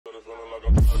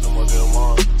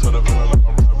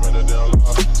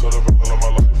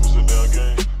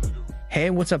Hey,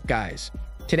 what's up guys?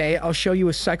 Today I'll show you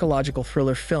a psychological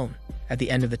thriller film, At the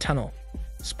End of the Tunnel.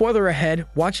 Spoiler ahead,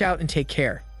 watch out and take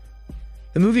care.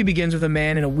 The movie begins with a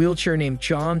man in a wheelchair named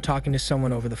John talking to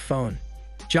someone over the phone.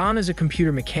 John is a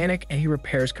computer mechanic and he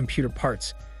repairs computer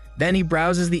parts. Then he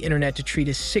browses the internet to treat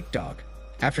his sick dog.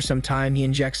 After some time, he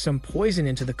injects some poison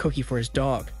into the cookie for his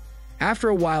dog. After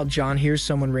a while, John hears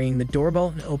someone ringing the doorbell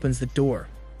and opens the door.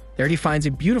 There he finds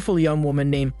a beautiful young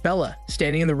woman named Bella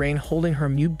standing in the rain holding her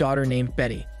mute daughter named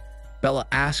Betty. Bella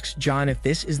asks John if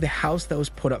this is the house that was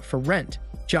put up for rent.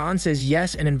 John says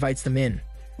yes and invites them in.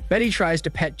 Betty tries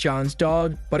to pet John's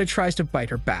dog, but it tries to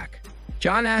bite her back.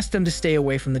 John asks them to stay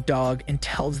away from the dog and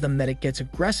tells them that it gets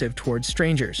aggressive towards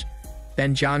strangers.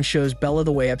 Then John shows Bella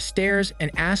the way upstairs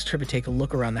and asks her to take a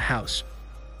look around the house.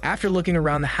 After looking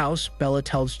around the house, Bella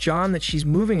tells John that she's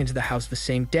moving into the house the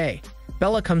same day.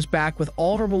 Bella comes back with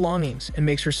all her belongings and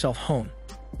makes herself home.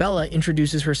 Bella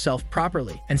introduces herself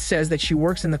properly and says that she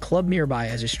works in the club nearby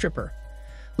as a stripper.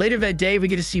 Later that day, we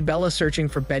get to see Bella searching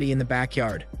for Betty in the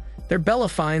backyard. There, Bella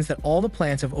finds that all the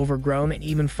plants have overgrown and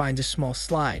even finds a small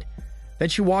slide. Then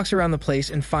she walks around the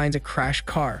place and finds a crashed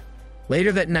car.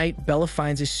 Later that night, Bella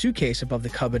finds a suitcase above the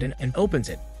cupboard and opens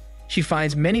it. She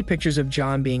finds many pictures of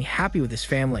John being happy with his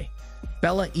family.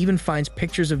 Bella even finds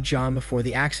pictures of John before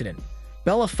the accident.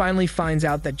 Bella finally finds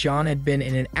out that John had been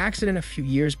in an accident a few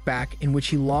years back in which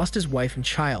he lost his wife and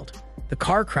child. The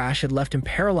car crash had left him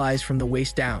paralyzed from the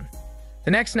waist down.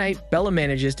 The next night, Bella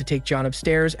manages to take John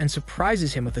upstairs and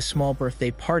surprises him with a small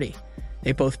birthday party.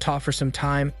 They both talk for some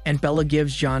time, and Bella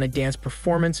gives John a dance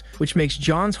performance which makes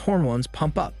John's hormones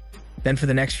pump up. Then for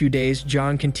the next few days,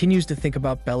 John continues to think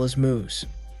about Bella's moves.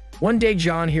 One day,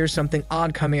 John hears something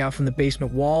odd coming out from the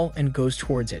basement wall and goes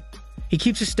towards it. He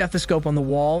keeps a stethoscope on the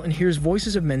wall and hears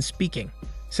voices of men speaking.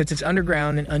 Since it's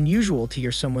underground and unusual to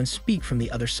hear someone speak from the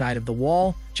other side of the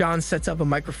wall, John sets up a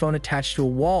microphone attached to a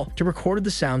wall to record the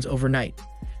sounds overnight.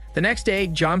 The next day,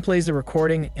 John plays the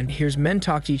recording and hears men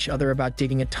talk to each other about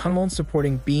digging a tunnel,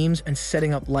 supporting beams, and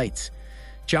setting up lights.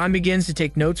 John begins to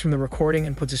take notes from the recording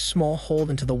and puts a small hole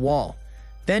into the wall.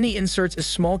 Then he inserts a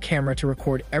small camera to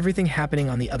record everything happening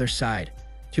on the other side.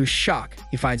 To his shock,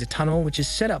 he finds a tunnel which is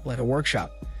set up like a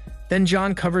workshop. Then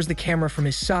John covers the camera from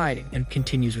his side and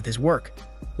continues with his work.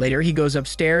 Later, he goes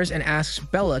upstairs and asks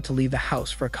Bella to leave the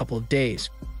house for a couple of days.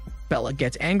 Bella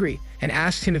gets angry and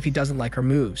asks him if he doesn't like her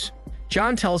moves.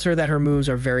 John tells her that her moves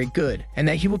are very good and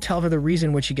that he will tell her the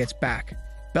reason when she gets back.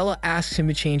 Bella asks him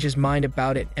to change his mind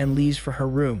about it and leaves for her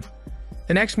room.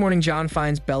 The next morning, John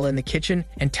finds Bella in the kitchen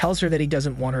and tells her that he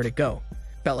doesn't want her to go.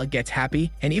 Bella gets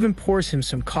happy and even pours him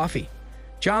some coffee.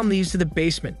 John leaves to the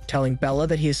basement, telling Bella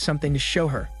that he has something to show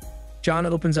her. John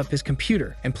opens up his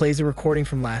computer and plays the recording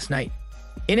from last night.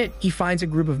 In it, he finds a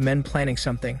group of men planning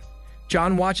something.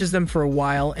 John watches them for a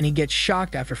while and he gets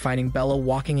shocked after finding Bella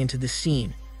walking into the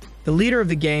scene. The leader of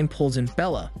the gang pulls in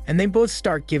Bella and they both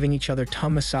start giving each other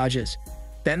tongue massages.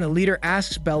 Then the leader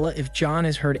asks Bella if John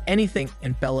has heard anything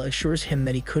and Bella assures him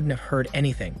that he couldn't have heard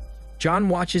anything. John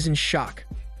watches in shock.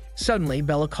 Suddenly,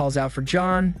 Bella calls out for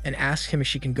John and asks him if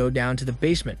she can go down to the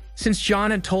basement, since John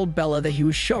had told Bella that he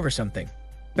would show her something.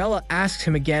 Bella asks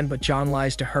him again, but John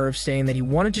lies to her, saying that he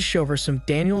wanted to show her some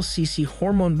Daniel CC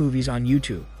hormone movies on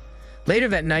YouTube. Later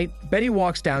that night, Betty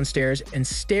walks downstairs and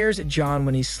stares at John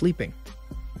when he's sleeping.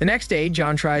 The next day,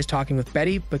 John tries talking with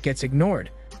Betty, but gets ignored.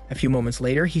 A few moments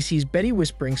later, he sees Betty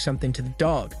whispering something to the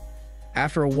dog.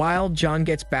 After a while, John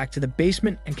gets back to the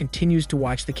basement and continues to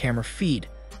watch the camera feed.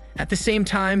 At the same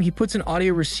time, he puts an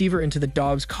audio receiver into the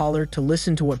dog's collar to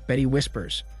listen to what Betty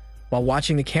whispers. While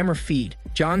watching the camera feed,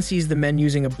 John sees the men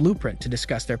using a blueprint to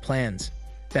discuss their plans.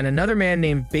 Then another man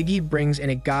named Biggie brings in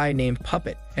a guy named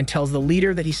Puppet and tells the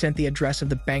leader that he sent the address of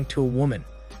the bank to a woman.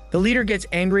 The leader gets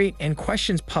angry and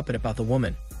questions Puppet about the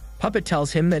woman. Puppet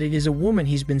tells him that it is a woman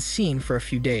he's been seeing for a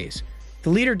few days. The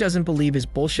leader doesn't believe his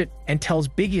bullshit and tells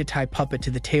Biggie to tie Puppet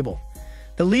to the table.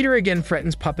 The leader again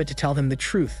threatens Puppet to tell him the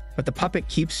truth, but the Puppet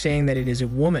keeps saying that it is a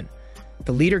woman.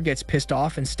 The leader gets pissed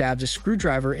off and stabs a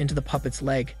screwdriver into the Puppet's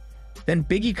leg. Then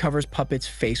Biggie covers Puppet's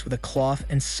face with a cloth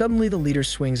and suddenly the leader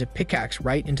swings a pickaxe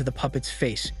right into the Puppet's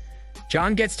face.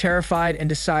 John gets terrified and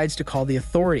decides to call the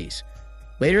authorities.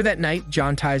 Later that night,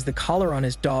 John ties the collar on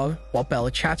his dog while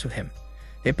Bella chats with him.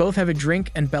 They both have a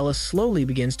drink and Bella slowly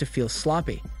begins to feel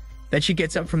sloppy. Then she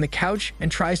gets up from the couch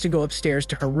and tries to go upstairs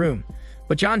to her room,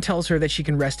 but John tells her that she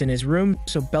can rest in his room,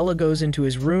 so Bella goes into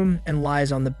his room and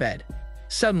lies on the bed.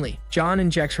 Suddenly, John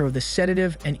injects her with a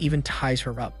sedative and even ties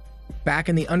her up. Back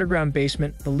in the underground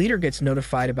basement, the leader gets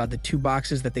notified about the 2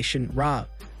 boxes that they shouldn't rob.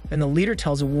 Then the leader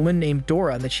tells a woman named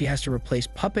Dora that she has to replace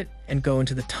Puppet and go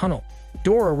into the tunnel.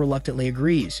 Dora reluctantly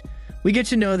agrees. We get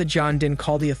to know that John didn't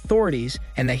call the authorities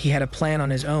and that he had a plan on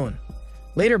his own.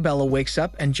 Later, Bella wakes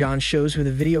up and John shows her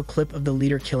the video clip of the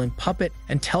leader killing Puppet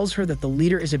and tells her that the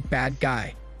leader is a bad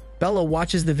guy. Bella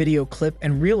watches the video clip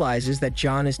and realizes that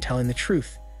John is telling the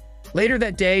truth. Later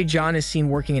that day, John is seen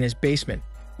working in his basement.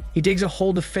 He digs a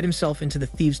hole to fit himself into the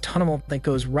thieves' tunnel that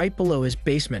goes right below his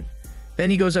basement. Then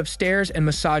he goes upstairs and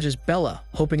massages Bella,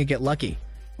 hoping to get lucky.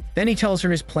 Then he tells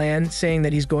her his plan, saying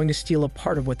that he's going to steal a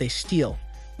part of what they steal.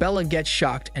 Bella gets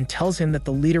shocked and tells him that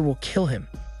the leader will kill him.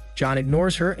 John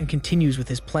ignores her and continues with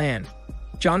his plan.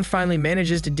 John finally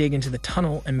manages to dig into the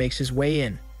tunnel and makes his way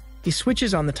in. He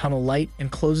switches on the tunnel light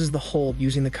and closes the hole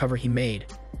using the cover he made.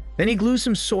 Then he glues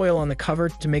some soil on the cover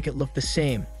to make it look the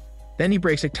same. Then he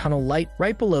breaks a tunnel light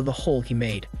right below the hole he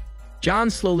made. John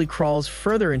slowly crawls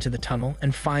further into the tunnel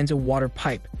and finds a water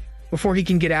pipe. Before he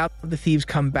can get out, the thieves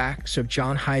come back, so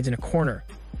John hides in a corner.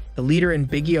 The leader and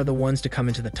Biggie are the ones to come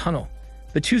into the tunnel.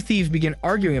 The two thieves begin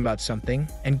arguing about something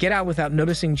and get out without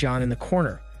noticing John in the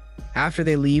corner. After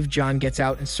they leave, John gets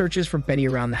out and searches for Betty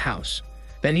around the house.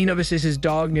 Then he notices his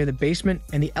dog near the basement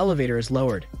and the elevator is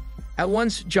lowered. At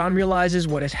once, John realizes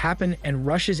what has happened and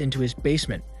rushes into his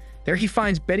basement. There he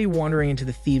finds Betty wandering into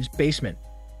the thieves' basement.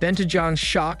 Then to John's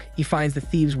shock, he finds the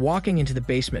thieves walking into the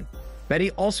basement.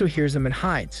 Betty also hears them and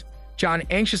hides. John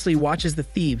anxiously watches the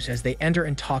thieves as they enter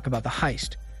and talk about the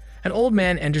heist. An old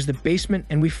man enters the basement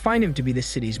and we find him to be the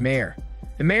city's mayor.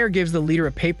 The mayor gives the leader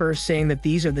a paper saying that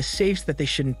these are the safes that they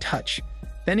shouldn't touch.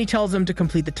 Then he tells them to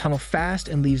complete the tunnel fast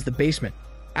and leaves the basement.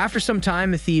 After some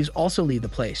time, the thieves also leave the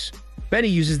place. Betty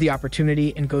uses the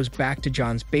opportunity and goes back to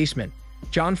John's basement.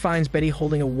 John finds Betty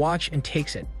holding a watch and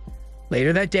takes it.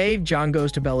 Later that day, John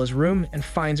goes to Bella's room and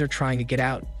finds her trying to get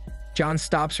out. John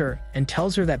stops her and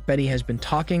tells her that Betty has been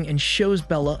talking and shows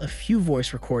Bella a few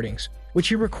voice recordings, which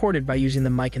he recorded by using the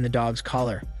mic in the dog's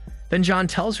collar. Then John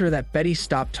tells her that Betty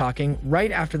stopped talking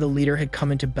right after the leader had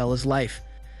come into Bella's life.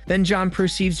 Then John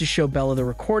proceeds to show Bella the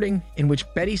recording in which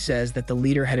Betty says that the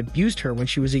leader had abused her when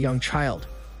she was a young child.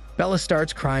 Bella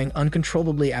starts crying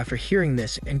uncontrollably after hearing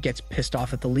this and gets pissed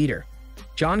off at the leader.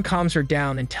 John calms her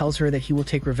down and tells her that he will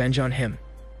take revenge on him.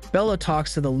 Bella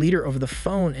talks to the leader over the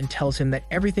phone and tells him that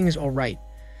everything is alright.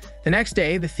 The next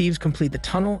day, the thieves complete the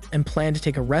tunnel and plan to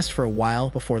take a rest for a while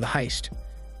before the heist.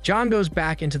 John goes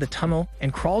back into the tunnel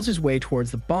and crawls his way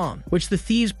towards the bomb, which the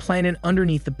thieves planted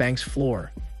underneath the bank's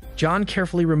floor. John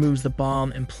carefully removes the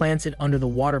bomb and plants it under the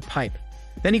water pipe.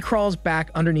 Then he crawls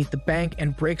back underneath the bank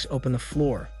and breaks open the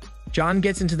floor. John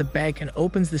gets into the bank and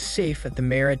opens the safe that the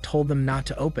mayor had told them not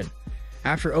to open.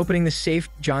 After opening the safe,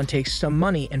 John takes some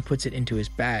money and puts it into his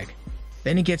bag.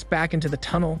 Then he gets back into the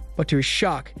tunnel, but to his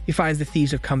shock, he finds the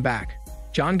thieves have come back.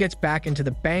 John gets back into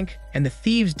the bank, and the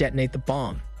thieves detonate the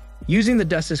bomb. Using the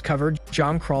dust as cover,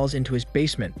 John crawls into his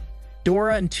basement.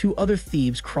 Dora and two other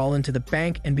thieves crawl into the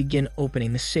bank and begin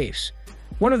opening the safes.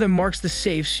 One of them marks the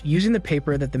safes using the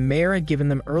paper that the mayor had given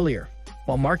them earlier.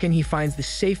 While marking, he finds the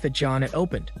safe that John had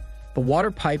opened. The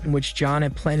water pipe in which John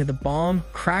had planted the bomb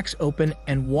cracks open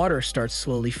and water starts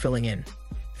slowly filling in.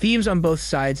 Thieves on both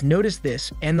sides notice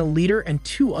this, and the leader and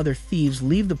two other thieves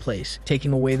leave the place,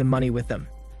 taking away the money with them.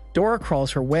 Dora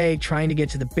crawls her way, trying to get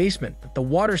to the basement, but the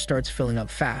water starts filling up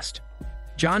fast.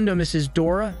 John notices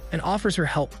Dora and offers her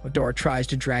help, but Dora tries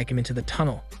to drag him into the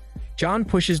tunnel. John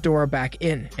pushes Dora back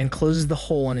in and closes the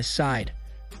hole on his side.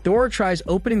 Dora tries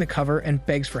opening the cover and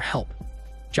begs for help.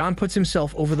 John puts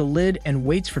himself over the lid and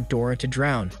waits for Dora to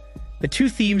drown. The two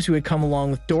thieves who had come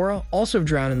along with Dora also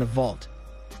drown in the vault.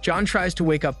 John tries to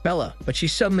wake up Bella, but she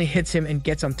suddenly hits him and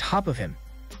gets on top of him.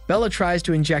 Bella tries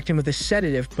to inject him with a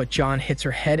sedative, but John hits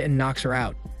her head and knocks her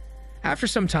out. After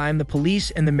some time, the police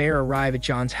and the mayor arrive at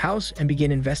John's house and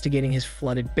begin investigating his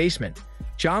flooded basement.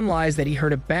 John lies that he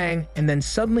heard a bang, and then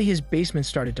suddenly his basement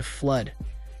started to flood.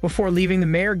 Before leaving, the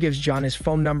mayor gives John his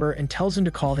phone number and tells him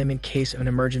to call him in case of an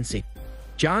emergency.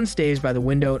 John stays by the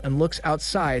window and looks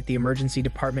outside at the emergency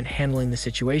department handling the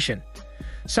situation.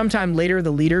 Sometime later,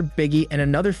 the leader, Biggie, and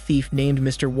another thief named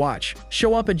Mr. Watch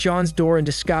show up at John's door in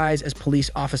disguise as police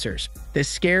officers. This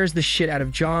scares the shit out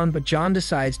of John, but John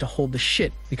decides to hold the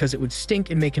shit because it would stink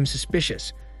and make him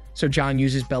suspicious. So John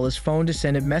uses Bella's phone to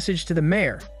send a message to the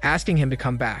mayor, asking him to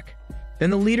come back. Then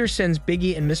the leader sends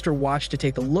Biggie and Mr. Watch to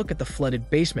take a look at the flooded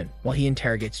basement while he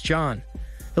interrogates John.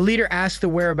 The leader asks the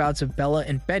whereabouts of Bella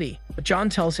and Betty, but John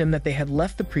tells him that they had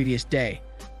left the previous day.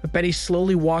 But Betty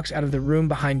slowly walks out of the room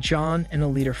behind John and the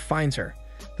leader finds her.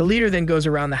 The leader then goes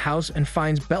around the house and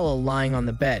finds Bella lying on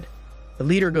the bed. The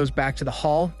leader goes back to the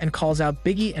hall and calls out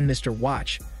Biggie and Mr.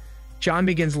 Watch. John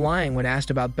begins lying when asked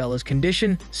about Bella's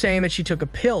condition, saying that she took a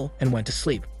pill and went to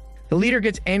sleep. The leader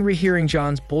gets angry hearing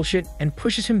John's bullshit and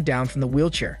pushes him down from the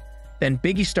wheelchair. Then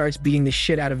Biggie starts beating the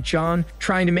shit out of John,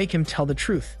 trying to make him tell the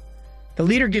truth. The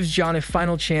leader gives John a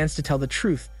final chance to tell the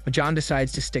truth, but John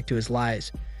decides to stick to his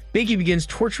lies. Biggie begins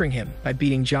torturing him by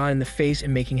beating John in the face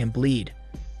and making him bleed.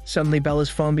 Suddenly, Bella's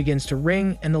phone begins to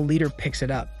ring, and the leader picks it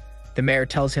up. The mayor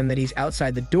tells him that he's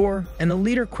outside the door, and the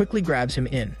leader quickly grabs him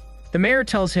in. The mayor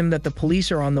tells him that the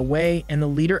police are on the way, and the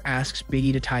leader asks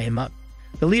Biggie to tie him up.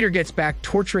 The leader gets back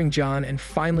torturing John and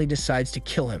finally decides to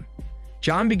kill him.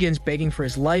 John begins begging for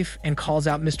his life and calls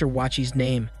out Mr. Wachi's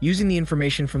name, using the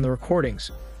information from the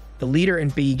recordings. The leader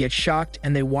and Biggie get shocked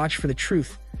and they watch for the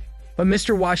truth. But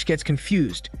Mr. Wach gets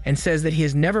confused and says that he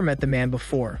has never met the man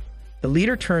before. The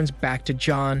leader turns back to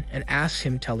John and asks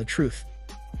him to tell the truth.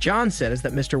 John says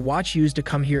that Mr. Wach used to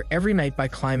come here every night by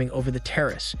climbing over the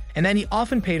terrace, and that he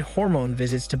often paid hormone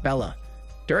visits to Bella.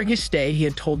 During his stay, he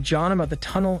had told John about the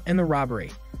tunnel and the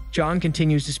robbery. John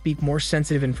continues to speak more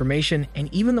sensitive information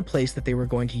and even the place that they were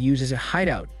going to use as a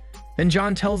hideout. Then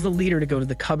John tells the leader to go to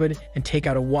the cupboard and take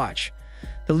out a watch.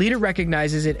 The leader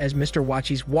recognizes it as Mr.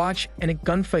 Wachi's watch, and a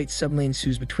gunfight suddenly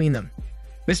ensues between them.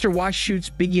 Mr. Wach shoots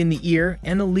Biggie in the ear,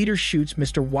 and the leader shoots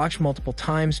Mr. Wach multiple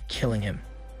times, killing him.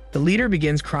 The leader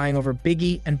begins crying over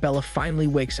Biggie, and Bella finally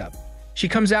wakes up. She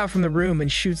comes out from the room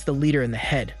and shoots the leader in the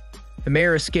head. The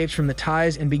mayor escapes from the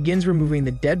ties and begins removing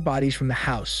the dead bodies from the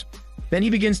house. Then he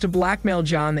begins to blackmail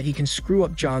John that he can screw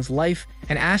up John's life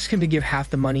and asks him to give half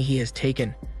the money he has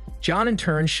taken. John in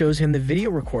turn shows him the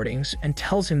video recordings and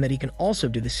tells him that he can also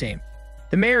do the same.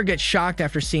 The mayor gets shocked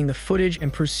after seeing the footage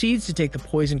and proceeds to take the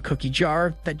poisoned cookie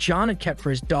jar that John had kept for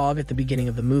his dog at the beginning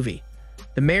of the movie.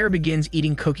 The mayor begins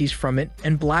eating cookies from it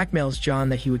and blackmails John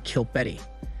that he would kill Betty.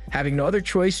 Having no other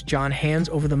choice, John hands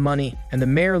over the money and the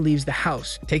mayor leaves the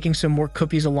house, taking some more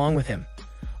cookies along with him.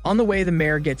 On the way, the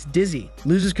mayor gets dizzy,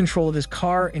 loses control of his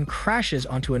car, and crashes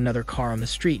onto another car on the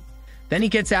street. Then he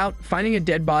gets out, finding a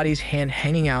dead body's hand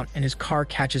hanging out, and his car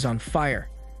catches on fire.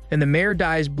 Then the mayor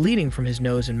dies bleeding from his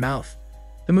nose and mouth.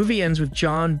 The movie ends with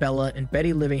John, Bella, and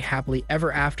Betty living happily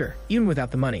ever after, even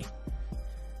without the money.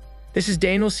 This is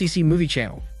Daniel CC Movie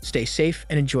Channel. Stay safe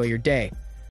and enjoy your day.